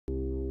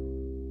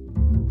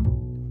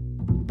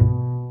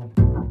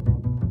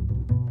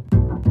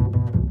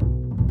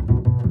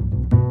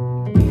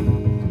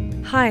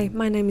Hi,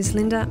 my name is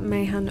Linda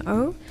Mayhan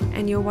O,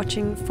 and you're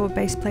watching for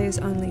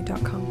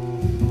BassPlayersOnly.com.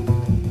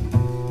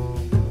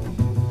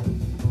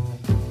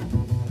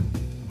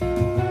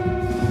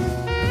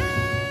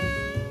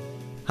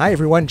 Hi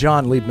everyone,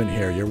 John Liebman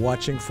here. You're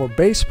watching for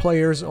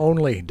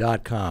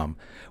BassPlayersOnly.com.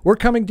 We're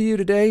coming to you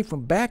today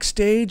from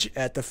backstage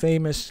at the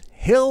famous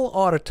Hill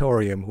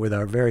Auditorium with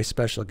our very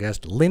special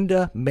guest,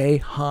 Linda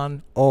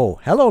Mayhan O.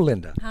 Hello,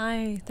 Linda.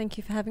 Hi, thank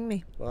you for having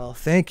me. Well,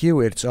 thank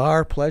you. It's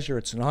our pleasure.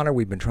 It's an honor.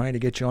 We've been trying to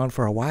get you on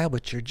for a while,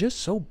 but you're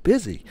just so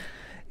busy.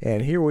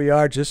 And here we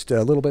are just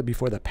a little bit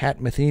before the Pat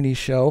Metheny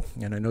show,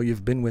 and I know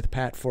you've been with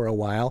Pat for a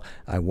while.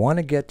 I want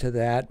to get to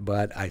that,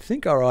 but I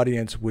think our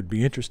audience would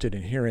be interested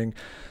in hearing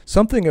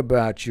something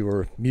about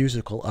your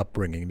musical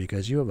upbringing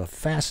because you have a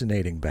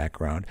fascinating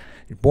background.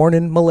 You're born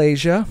in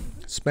Malaysia.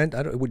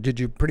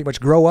 Did you pretty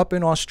much grow up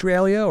in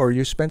Australia, or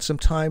you spent some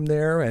time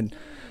there? And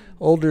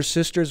older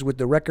sisters with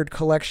the record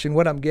collection.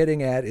 What I'm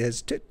getting at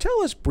is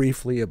tell us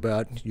briefly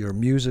about your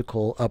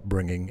musical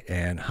upbringing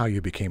and how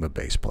you became a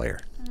bass player.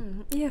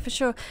 Yeah, for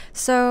sure.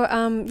 So,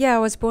 I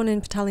was born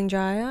in Petaling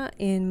Jaya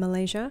in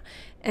Malaysia,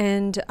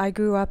 and I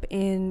grew up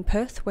in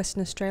Perth,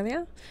 Western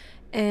Australia,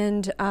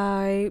 and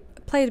I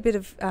played a bit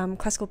of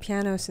classical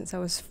piano since I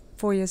was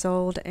 4 years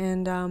old,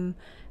 and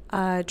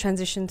I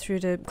transitioned through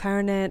to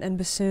clarinet and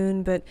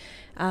bassoon, but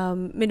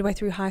midway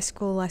through high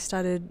school I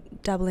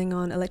started dabbling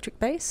on electric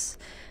bass.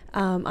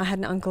 I had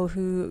an uncle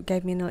who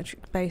gave me an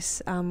electric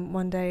bass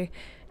one day,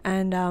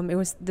 and it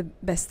was the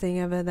best thing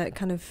ever. That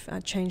kind of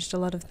changed a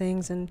lot of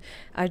things, and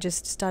I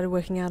just started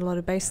working out a lot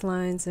of bass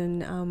lines,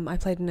 and I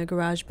played in a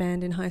garage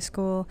band in high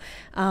school,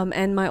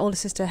 and my older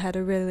sister had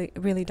a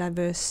really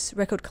diverse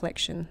record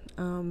collection.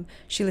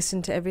 She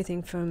listened to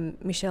everything from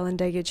Michel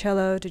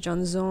Ndegeocello to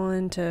John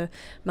Zorn to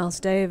Miles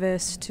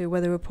Davis to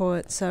Weather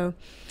Report, so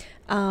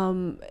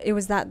it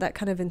was that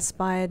kind of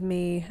inspired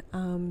me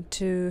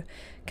to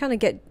kind of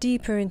get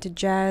deeper into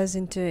jazz,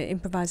 into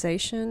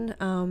improvisation,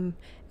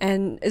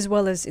 and as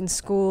well as in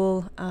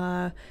school,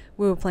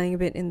 we were playing a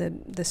bit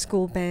in the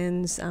school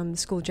bands, the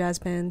school jazz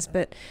bands,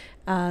 but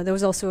there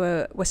was also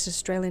a West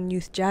Australian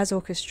Youth Jazz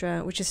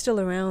Orchestra, which is still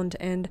around,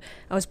 and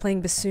I was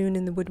playing bassoon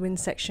in the woodwind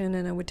section,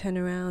 and I would turn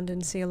around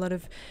and see a lot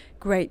of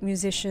great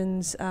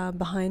musicians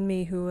behind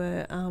me who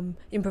were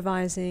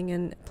improvising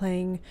and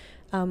playing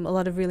a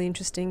lot of really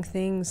interesting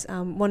things,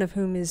 one of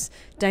whom is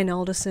Dane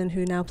Alderson,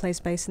 who now plays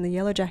bass in the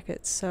Yellow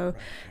Jackets. So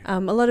a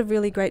lot of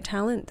really great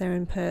talent there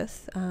in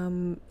Perth,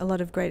 a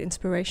lot of great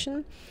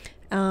inspiration.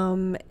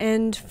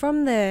 And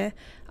from there,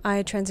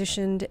 I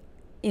transitioned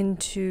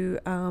into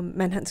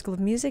Manhattan School of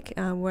Music,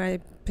 where I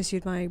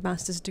pursued my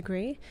master's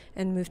degree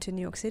and moved to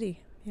New York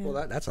City. Yeah.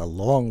 Well, that's a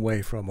long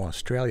way from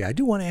Australia. I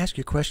do want to ask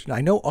you a question.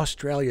 I know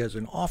Australia is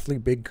an awfully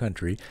big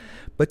country,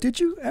 but did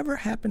you ever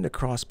happen to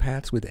cross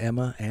paths with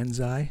Emma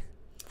Anzai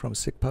from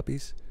Sick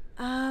Puppies?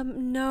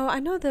 No, I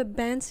know the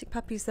band Sick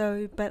Puppies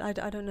though, but I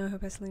don't know her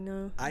personally,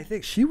 no. I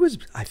think she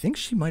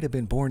might have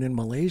been born in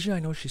Malaysia. I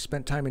know she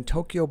spent time in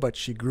Tokyo, but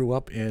she grew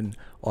up in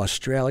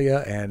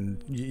Australia,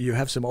 and you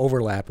have some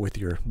overlap with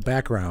your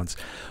backgrounds.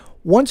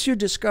 Once you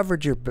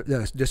discovered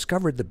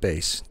the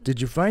bass, did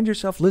you find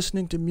yourself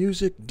listening to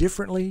music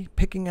differently,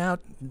 picking out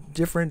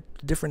different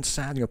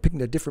sound, picking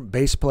the different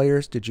bass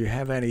players? Did you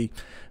have any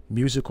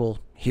musical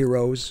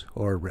heroes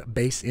or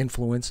bass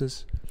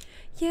influences?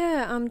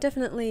 Yeah,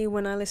 definitely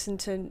when I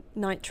listened to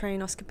Night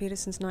Train, Oscar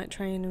Peterson's Night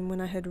Train, and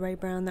when I heard Ray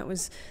Brown, that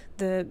was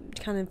the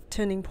kind of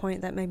turning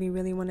point that made me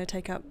really want to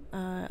take up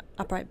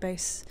upright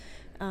bass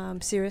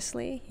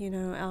seriously.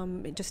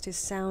 Just his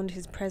sound,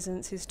 his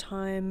presence, his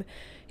time,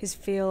 his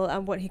feel,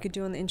 what he could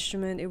do on the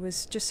instrument. It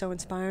was just so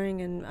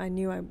inspiring, and I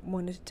knew I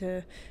wanted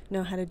to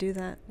know how to do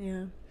that.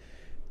 Yeah.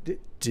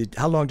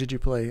 How long did you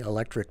play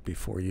electric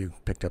before you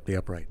picked up the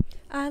upright?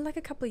 Like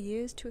a couple of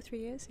years, 2 or 3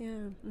 years,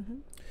 yeah. Mm-hmm.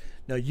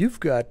 Now you've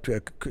got,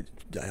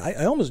 I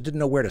almost didn't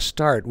know where to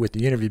start with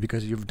the interview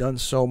because you've done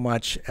so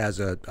much as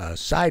a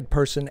side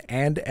person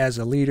and as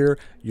a leader.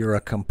 You're a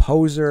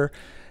composer.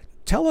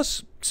 Tell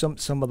us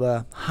some of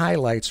the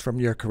highlights from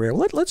your career.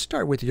 Let's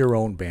start with your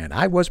own band.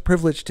 I was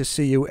privileged to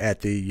see you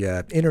at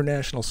the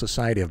International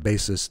Society of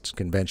Bassists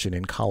Convention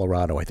in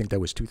Colorado. I think that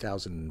was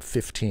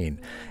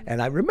 2015.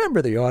 And I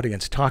remember the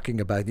audience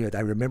talking about you. I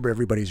remember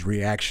everybody's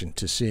reaction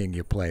to seeing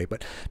you play.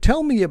 But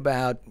tell me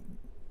about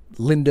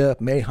Linda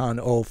Mayhan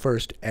O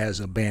first as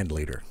a band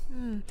leader.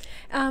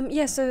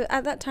 So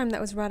at that time,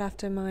 that was right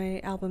after my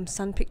album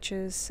Sun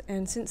Pictures,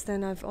 and since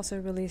then I've also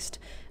released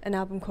an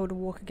album called A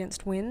Walk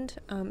Against Wind.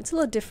 It's a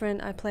little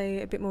different. I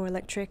play a bit more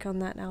electric on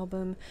that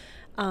album,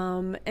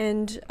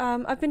 and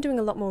I've been doing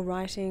a lot more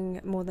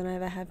writing, more than I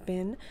ever have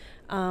been,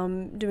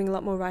 doing a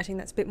lot more writing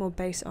that's a bit more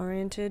bass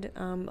oriented.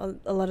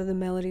 A lot of the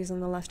melodies on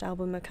the last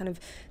album are kind of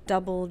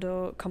doubled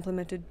or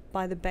complemented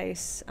by the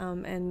bass,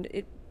 and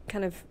it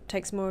kind of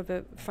takes more of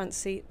a front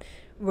seat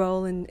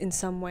role in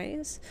some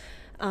ways.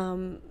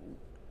 So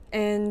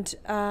and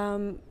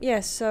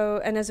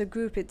as a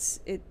group, there's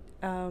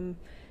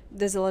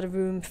a lot of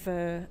room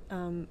for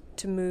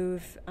to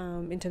move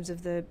in terms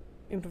of the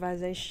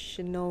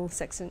improvisational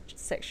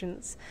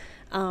sections.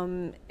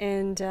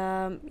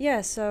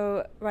 Yeah,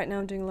 so right now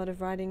I'm doing a lot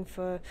of writing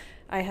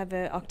I have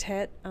an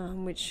octet,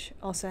 which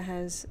also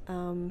has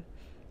kind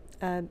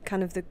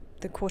of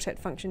the quartet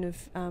function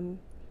of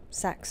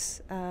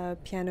sax,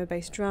 piano,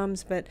 bass,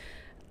 drums, but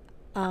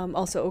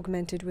also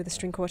augmented with a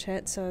string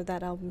quartet. So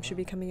that album should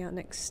be coming out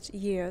next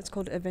year. It's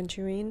called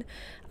Aventurine.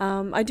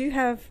 I do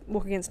have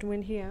Walk Against the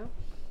Wind here.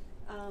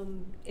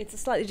 It's a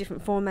slightly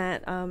different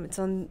format. It's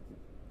on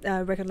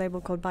a record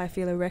label called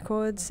Biophilo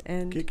Records.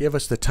 And Give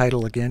us the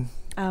title again.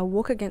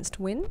 Walk Against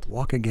Wind.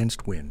 Walk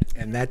Against Wind.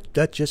 And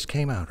that just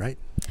came out, right?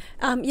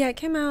 Yeah, it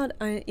came out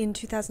in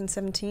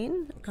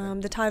 2017.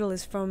 The title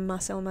is from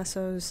Marcel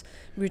Marceau's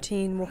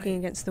routine, Walking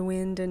Against the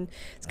Wind, and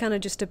it's kind of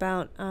just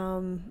about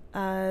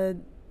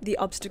the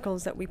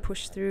obstacles that we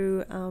push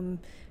through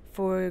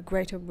for a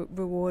greater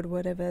reward,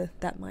 whatever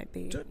that might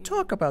be.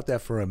 Talk about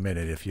that for a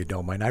minute, if you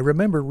don't mind. I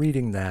remember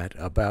reading that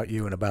about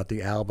you and about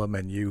the album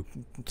and you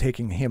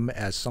taking him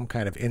as some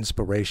kind of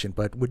inspiration,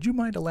 but would you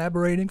mind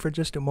elaborating for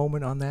just a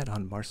moment on that,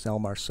 on Marcel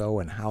Marceau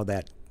and how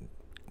that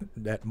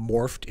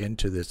morphed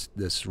into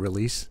this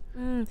release?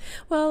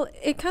 Well,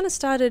 it kind of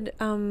started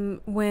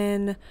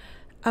when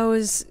I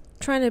was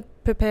trying to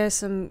prepare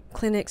some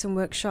clinics and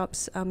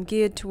workshops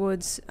geared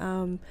towards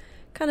kind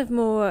of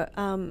more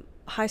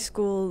high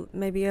school,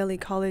 maybe early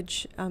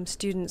college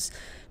students,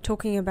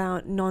 talking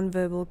about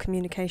nonverbal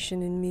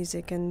communication in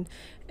music and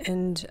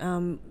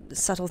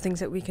subtle things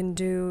that we can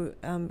do,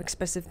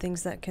 expressive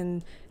things that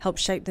can help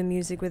shape the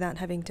music without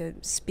having to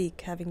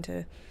speak, having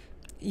to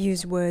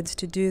use words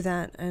to do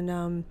that,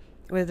 and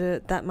whether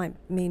that might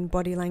mean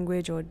body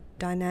language or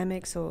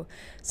dynamics or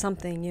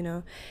something, you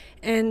know.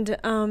 And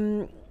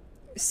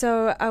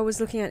so I was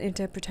looking at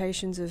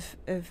interpretations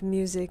of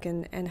music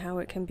and how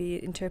it can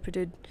be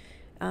interpreted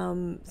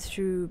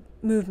through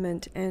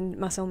movement, and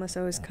Marcel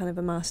Marceau is kind of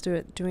a master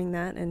at doing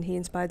that, and he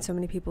inspired so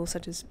many people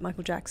such as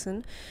Michael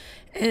Jackson.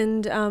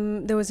 And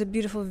there was a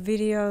beautiful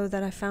video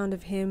that I found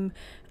of him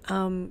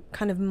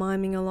kind of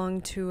miming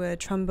along to a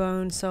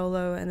trombone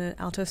solo and an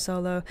alto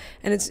solo,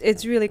 and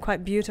it's really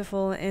quite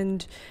beautiful,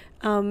 and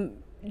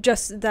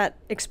just that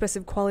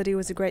expressive quality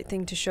was a great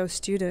thing to show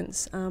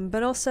students,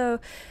 but also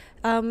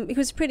he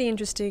was a pretty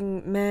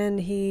interesting man.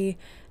 He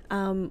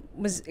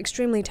was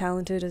extremely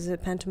talented as a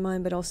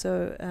pantomime, but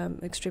also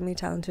extremely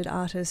talented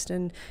artist.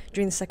 And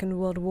during the Second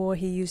World War,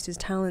 he used his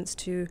talents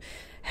to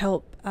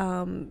help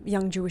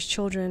young Jewish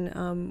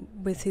children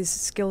with his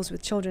skills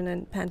with children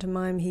and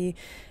pantomime. He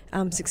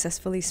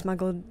successfully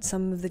smuggled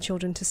some of the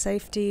children to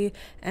safety,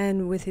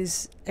 and with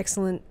his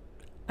excellent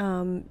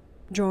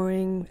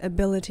drawing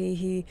ability,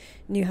 he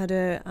knew how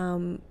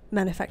to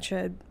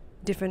manufacture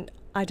different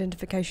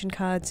identification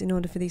cards in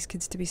order for these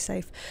kids to be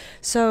safe.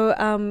 So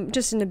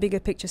just in a bigger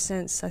picture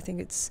sense, I think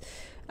it's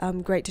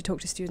great to talk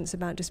to students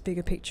about just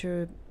bigger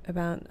picture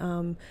about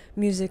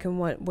music and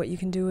what you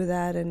can do with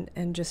that,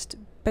 and just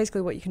basically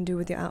what you can do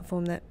with your art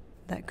form that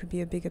could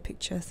be a bigger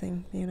picture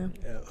thing, you know.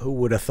 Who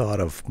would have thought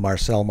of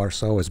Marcel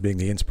Marceau as being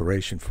the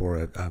inspiration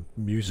for a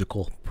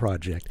musical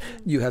project?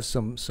 You have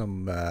some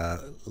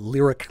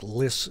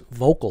lyricless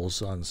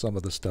vocals on some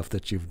of the stuff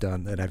that you've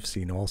done that I've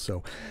seen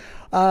also.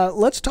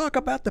 Let's talk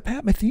about the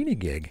Pat Metheny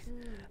gig.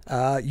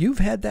 You've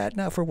had that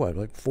now for what,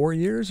 like 4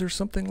 years or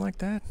something like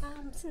that?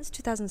 Since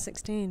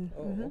 2016.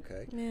 Oh,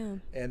 okay. Yeah.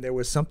 And there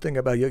was something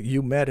about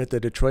you met at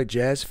the Detroit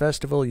Jazz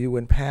Festival, you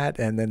and Pat,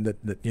 and then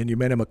and you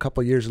met him a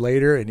couple years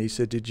later, and he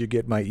said, "Did you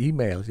get my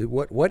email?" Said,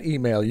 What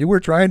email? You were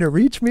trying to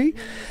reach me?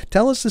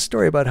 Tell us the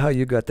story about how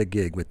you got the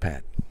gig with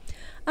Pat.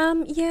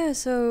 Yeah,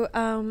 so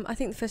I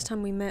think the first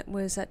time we met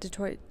was at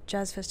Detroit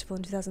Jazz Festival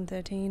in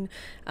 2013.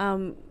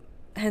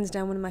 Hands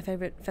down one of my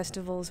favorite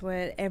festivals,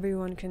 where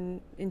everyone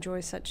can enjoy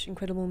such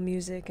incredible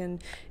music,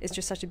 and it's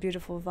just such a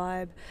beautiful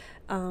vibe.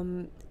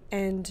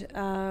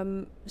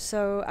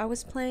 So I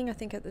was playing, I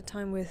think at the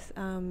time, with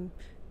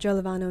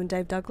Joe Lovano and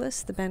Dave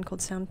Douglas, the band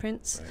called Sound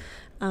Prince,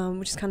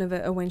 which is kind of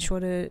a Wayne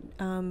Shorter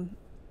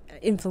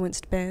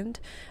influenced band.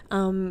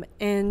 And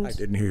I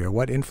didn't hear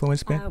what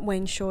influenced band?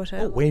 Wayne Shorter.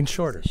 Oh, Wayne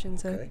Shorter.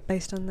 Musicians okay. are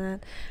based on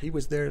that. He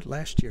was there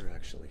last year,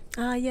 actually.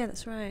 Yeah,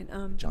 that's right.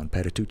 John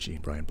Patitucci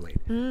and Brian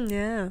Blade.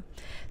 Yeah.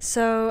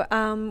 So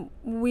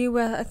we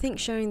were, I think,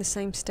 sharing the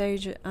same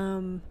stage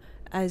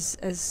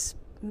as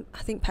I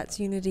think Pat's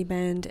Unity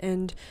band,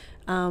 and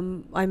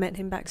I met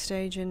him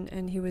backstage,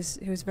 and he was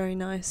very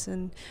nice,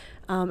 and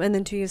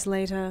then 2 years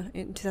later,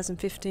 in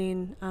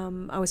 2015,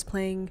 I was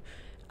playing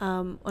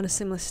on a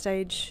similar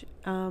stage,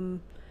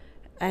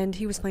 and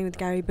he was playing with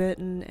Gary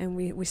Burton, and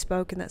we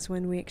spoke, and that's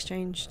when we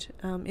exchanged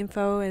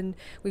info, and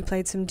we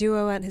played some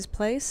duo at his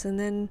place, and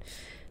then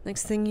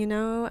next thing you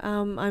know,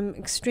 I'm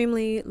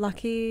extremely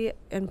lucky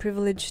and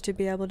privileged to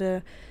be able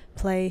to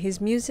play his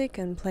music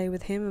and play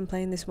with him and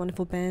play in this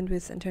wonderful band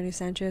with Antonio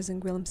Sanchez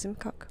and Gwilym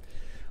Simcock.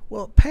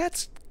 Well,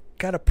 Pat's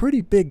got a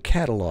pretty big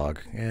catalog,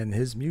 and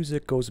his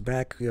music goes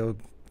back, I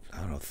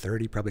don't know,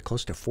 30, probably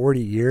close to 40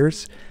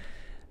 years.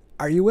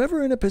 Are you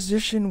ever in a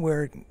position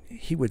where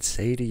he would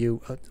say to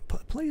you,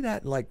 play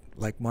that like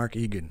Mark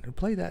Egan, or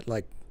play that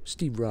like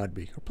Steve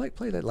Rodby, or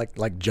play that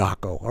like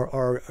Jocko,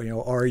 or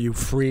are you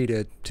free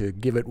to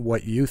give it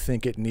what you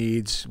think it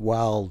needs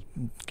while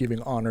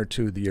giving honor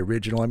to the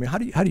original? I mean,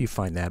 how do you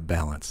find that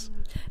balance?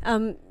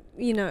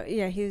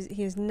 Yeah,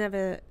 he's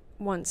never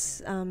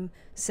once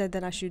said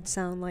that I should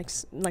sound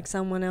like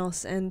someone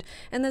else, and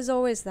there's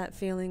always that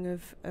feeling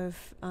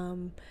of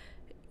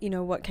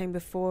what came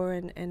before,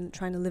 and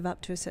trying to live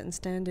up to a certain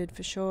standard,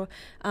 for sure.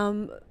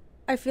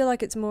 I feel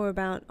like it's more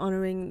about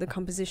honouring the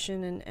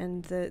composition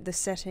and the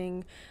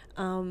setting,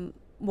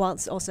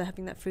 whilst also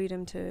having that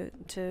freedom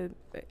to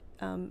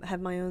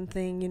have my own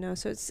thing,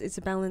 so it's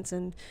a balance,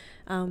 and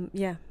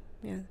yeah.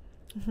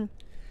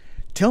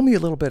 Tell me a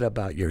little bit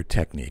about your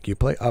technique. You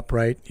play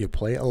upright, you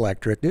play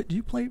electric. Do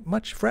you play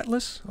much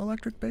fretless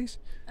electric bass?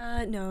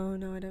 No,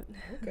 I don't.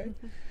 Okay.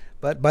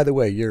 But by the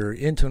way, your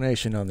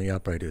intonation on the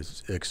upright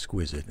is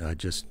exquisite. I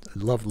just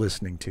love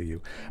listening to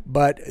you.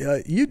 But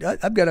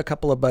I've got a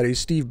couple of buddies,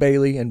 Steve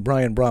Bailey and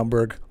Brian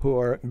Bromberg, who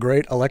are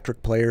great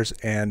electric players.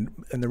 And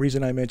the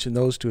reason I mention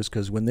those two is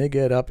because when they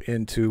get up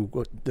into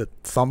the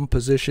thumb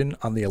position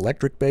on the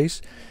electric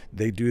bass,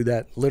 they do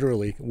that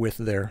literally with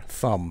their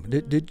thumb.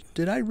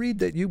 Did I read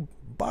that you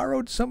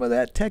borrowed some of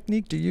that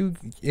technique? Do you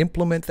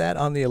implement that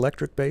on the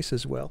electric bass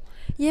as well?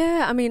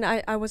 Yeah, I mean,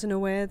 I wasn't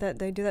aware that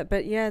they do that,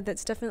 but yeah,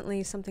 that's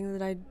definitely something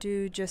that I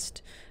do.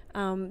 Just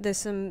there's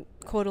some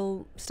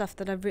chordal stuff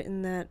that I've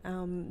written that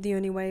the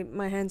only way,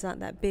 my hands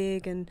aren't that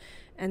big, and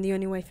the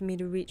only way for me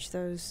to reach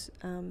those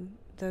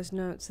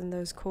notes and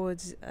those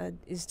chords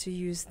is to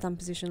use thumb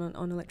position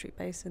on electric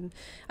bass, and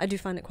I do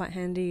find it quite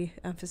handy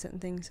for certain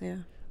things. Yeah.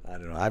 I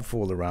don't know. I've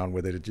fooled around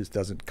with it. It just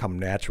doesn't come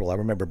natural. I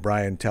remember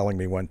Brian telling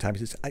me one time,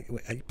 he says,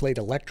 I played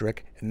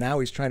electric, and now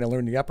he's trying to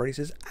learn the upright. He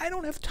says, I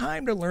don't have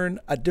time to learn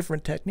a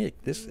different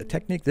technique.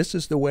 This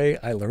is the way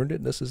I learned it,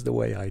 and this is the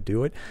way I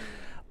do it.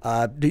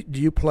 Do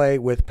you play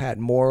with Pat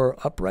more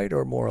upright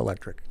or more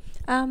electric?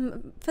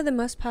 For the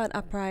most part,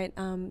 upright.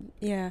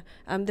 Yeah.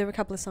 There were a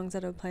couple of songs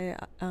that I would play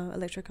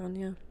electric on.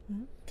 Yeah.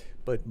 Mm-hmm.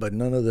 But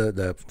none of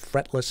the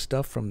fretless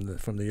stuff from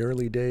the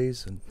early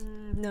days. And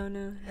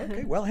no.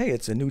 Okay. Well, hey,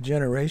 it's a new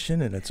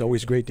generation, and it's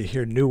always great to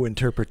hear new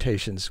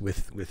interpretations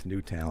with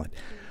new talent.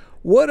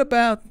 What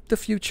about the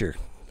future?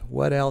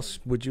 What else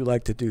would you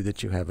like to do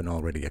that you haven't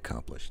already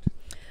accomplished?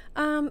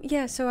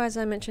 Yeah, so as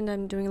I mentioned,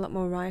 I'm doing a lot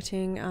more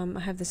writing.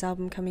 I have this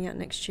album coming out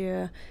next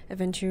year,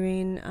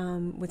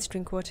 Aventurine, with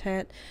string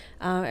quartet.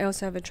 I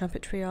also have a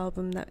trumpet trio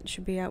album that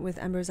should be out with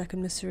Ambrose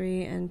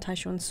Akinmusiri and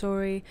Taishan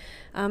Sori.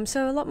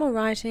 So a lot more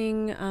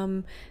writing.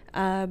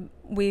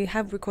 We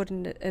have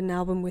recorded an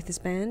album with this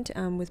band,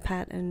 with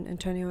Pat and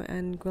Antonio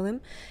and Gwilym,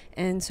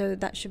 and so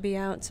that should be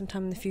out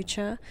sometime in the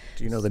future.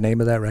 Do you know the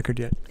name of that record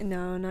yet?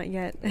 No, not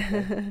yet.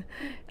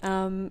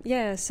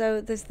 Yeah,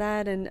 so there's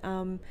that,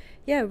 and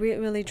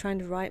really trying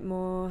to write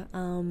more,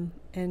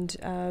 and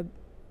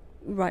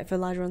write for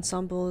larger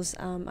ensembles.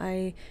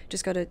 I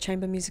just got a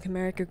Chamber Music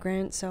America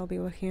grant, so I'll be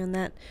working on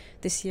that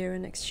this year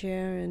and next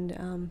year,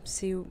 and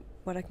see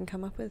what I can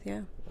come up with.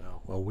 Yeah.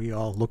 Well, we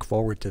all look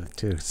forward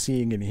to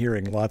seeing and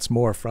hearing lots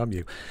more from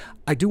you.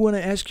 I do want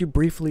to ask you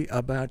briefly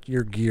about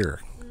your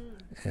gear.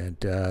 And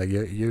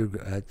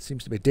it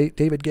seems to be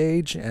David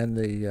Gage and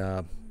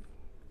the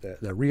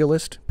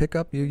Realist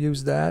pickup, you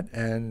use that,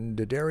 and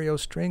the Dario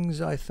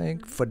strings, I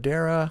think,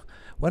 Fodera.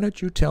 Why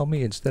don't you tell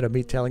me, instead of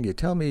me telling you,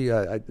 tell me,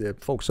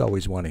 folks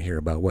always want to hear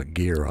about what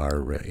gear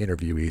our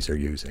interviewees are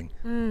using.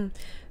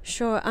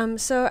 Sure.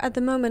 So at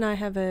the moment I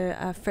have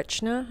a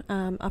Fretschner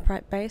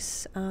upright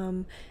bass,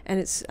 and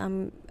it's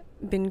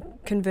been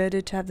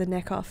converted to have the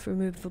neck off,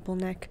 removable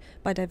neck,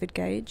 by David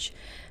Gage.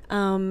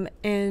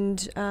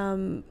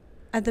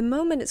 At the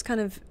moment it's kind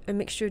of a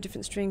mixture of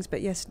different strings,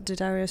 but yes,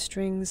 D'Addario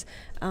strings,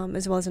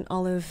 as well as an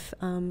olive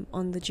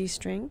on the G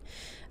string.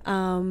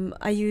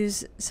 I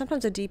use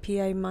sometimes a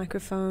DPA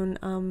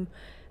microphone.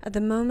 At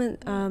the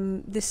moment,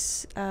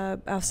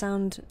 our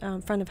sound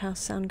front of house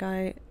sound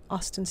guy,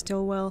 Austin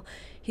Stillwell,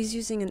 he's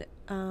using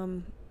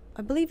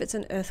I believe it's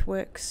an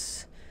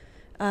Earthworks.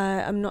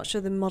 I'm not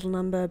sure the model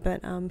number,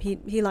 but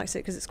he likes it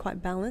because it's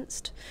quite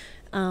balanced,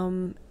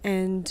 and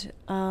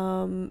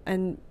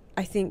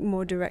I think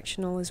more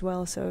directional as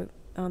well, so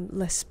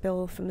less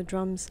spill from the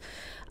drums.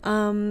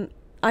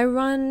 I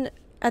run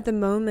at the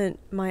moment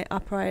my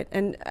upright,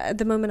 and at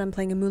the moment I'm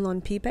playing a Moulin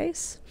P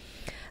bass,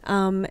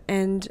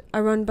 and I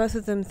run both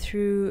of them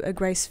through a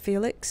Grace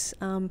Felix.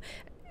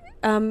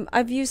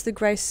 I've used the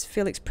Grace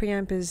Felix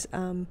preamp as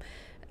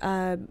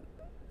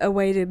a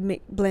way to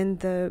blend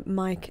the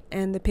mic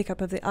and the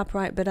pickup of the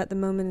upright, but at the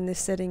moment in this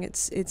setting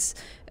it's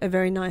a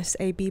very nice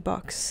AB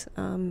box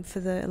for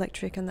the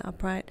electric and the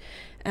upright.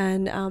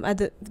 And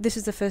this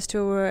is the first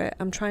tour where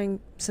I'm trying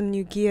some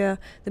new gear,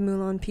 the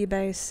Moulin P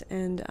bass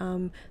and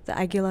the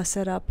Aguilar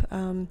setup.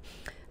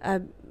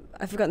 I've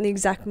forgotten the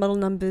exact model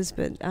numbers,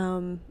 but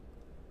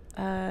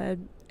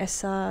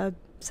SR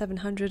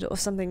 700 or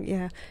something.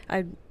 Yeah,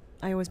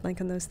 I always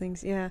blank on those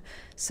things. Yeah.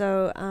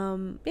 So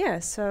yeah.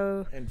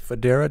 So. And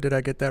Federa, did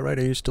I get that right?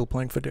 Are you still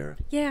playing Federa?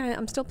 Yeah,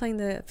 I'm still playing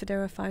the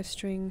Federa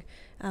 5-string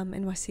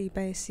NYC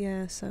bass.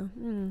 Yeah. So.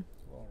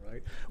 All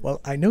right.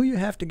 Well, I know you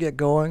have to get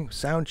going,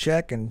 sound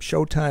check and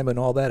showtime and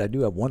all that. I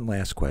do have one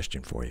last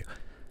question for you.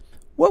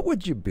 What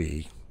would you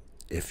be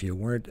if you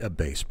weren't a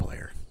bass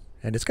player?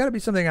 And it's got to be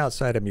something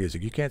outside of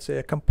music. You can't say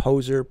a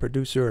composer,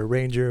 producer,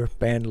 arranger,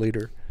 band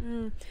leader.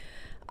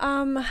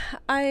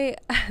 I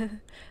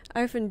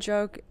often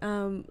joke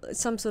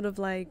some sort of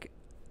like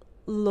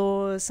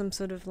law, some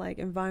sort of like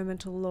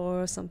environmental law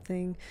or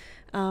something.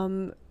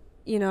 You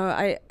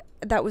know,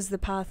 that was the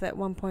path at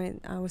one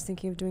point. I was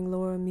thinking of doing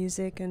law and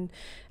music, and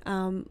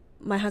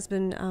my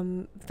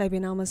husband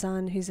Fabian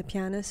Almazan, who's a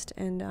pianist,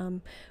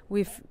 and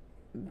we've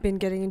been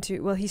getting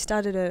into. Well, he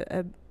started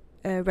a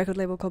record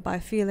label called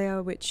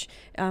Biophilia, which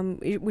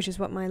is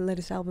what my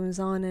latest album is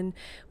on, and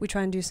we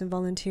try and do some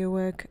volunteer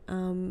work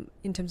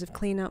in terms of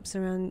cleanups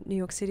around New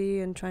York City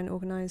and try and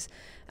organize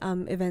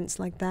events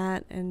like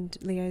that and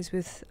liaise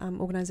with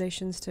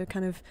organizations to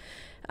kind of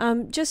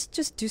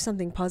just do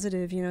something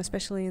positive, you know,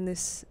 especially in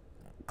this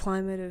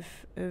climate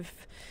of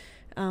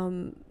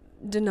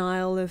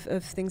denial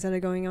of things that are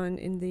going on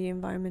in the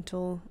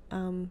environmental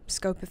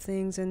scope of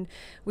things. And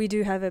we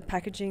do have a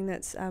packaging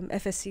that's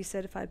FSC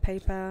certified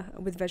paper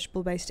with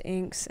vegetable based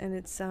inks, and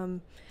it's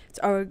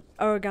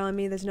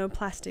origami. There's no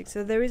plastic,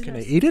 so there is. Can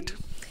I eat it?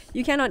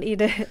 You cannot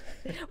eat it.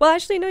 Well,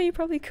 actually, no, you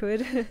probably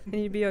could, and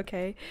you'd be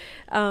okay.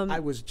 I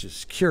was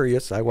just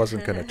curious. I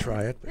wasn't going to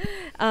try it.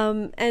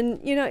 And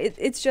you know,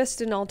 it's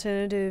just an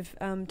alternative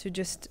to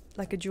just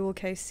like a jewel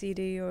case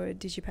CD or a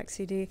digipack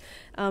CD.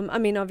 I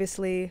mean,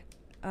 obviously.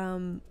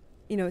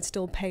 You know, it's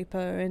still paper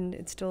and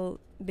it's still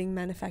being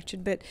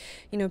manufactured, but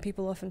you know,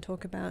 people often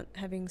talk about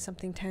having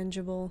something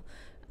tangible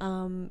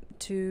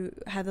to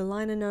have the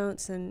liner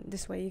notes, and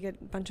this way you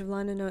get a bunch of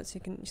liner notes.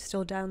 You can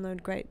still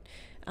download great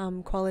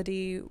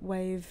quality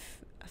WAV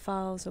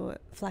files or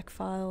FLAC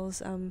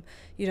files.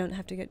 You don't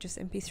have to get just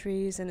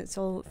MP3s, and it's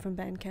all from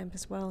Bandcamp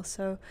as well.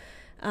 So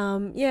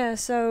yeah,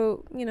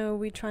 so you know,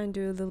 we try and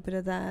do a little bit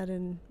of that,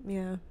 and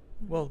yeah.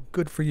 Well,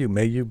 good for you.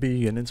 May you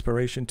be an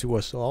inspiration to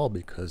us all,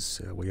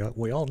 because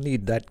we all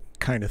need that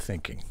kind of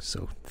thinking.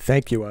 So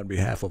thank you on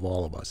behalf of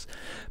all of us.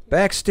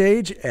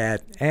 Backstage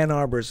at Ann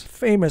Arbor's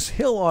famous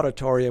Hill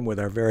Auditorium with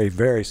our very,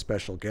 very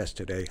special guest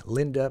today,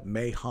 Linda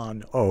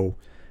Mahon-O.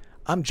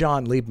 I'm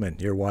John Liebman.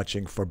 You're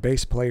watching for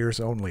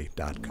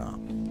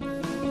BassPlayersOnly.com.